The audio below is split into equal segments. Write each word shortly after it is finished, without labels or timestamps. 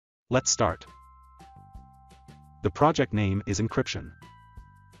Let's start. The project name is Encryption.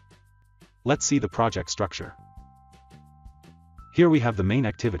 Let's see the project structure. Here we have the main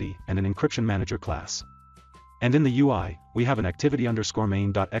activity and an encryption manager class. And in the UI, we have an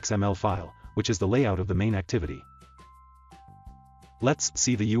activity_main.xml file, which is the layout of the main activity. Let's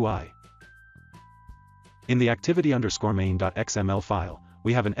see the UI. In the activity_main.xml file,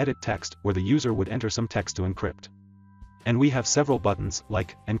 we have an edit text where the user would enter some text to encrypt. And we have several buttons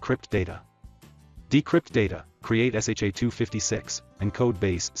like encrypt data, decrypt data, create SHA256, encode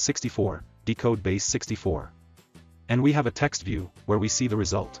BASE64, decode BASE64. And we have a text view where we see the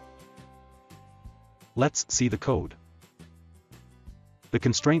result. Let's see the code. The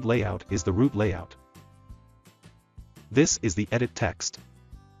constraint layout is the root layout. This is the edit text.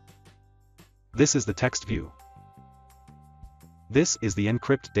 This is the text view. This is the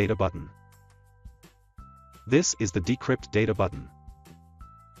encrypt data button. This is the decrypt data button.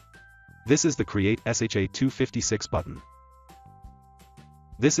 This is the create SHA256 button.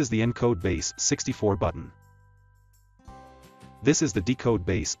 This is the encode BASE64 button. This is the decode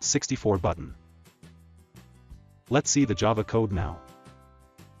BASE64 button. Let's see the Java code now.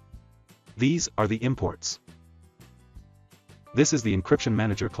 These are the imports. This is the encryption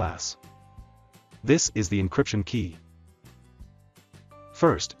manager class. This is the encryption key.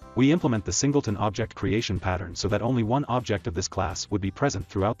 First, we implement the singleton object creation pattern so that only one object of this class would be present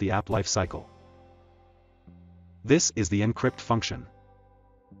throughout the app lifecycle. This is the encrypt function.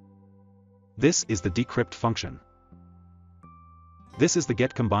 This is the decrypt function. This is the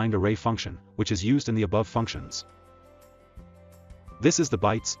getCombinedArray function, which is used in the above functions. This is the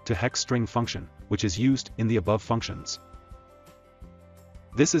bytes to hex string function, which is used in the above functions.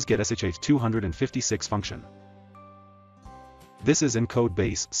 This is getSHA256 function. This is encode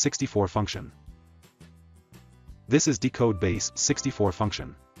BASE64 function. This is decode BASE64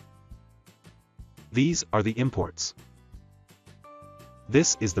 function. These are the imports.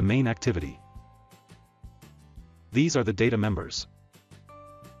 This is the main activity. These are the data members.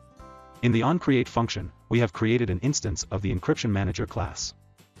 In the onCreate function, we have created an instance of the encryption manager class.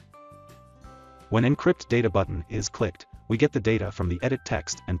 When encrypt data button is clicked, we get the data from the edit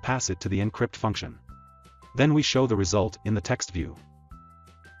text and pass it to the encrypt function. Then we show the result in the text view.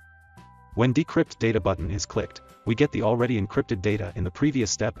 When decrypt data button is clicked, we get the already encrypted data in the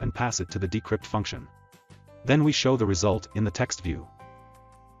previous step and pass it to the decrypt function. Then we show the result in the text view.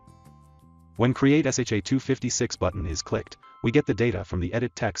 When create SHA256 button is clicked, we get the data from the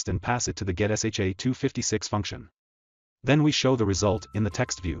edit text and pass it to the get SHA256 function. Then we show the result in the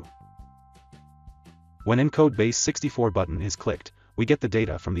text view. When encode BASE64 button is clicked, we get the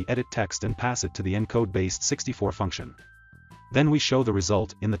data from the edit text and pass it to the encode BASE64 function. Then we show the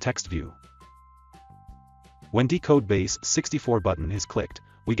result in the text view. When decode BASE64 button is clicked,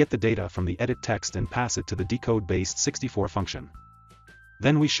 we get the data from the edit text and pass it to the decode BASE64 function.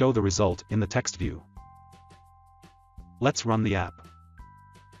 Then we show the result in the text view. Let's run the app.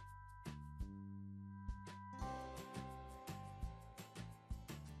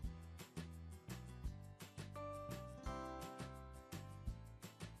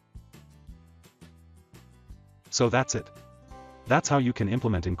 So that's it. That's how you can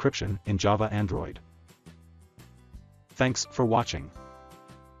implement encryption in Java Android. Thanks for watching.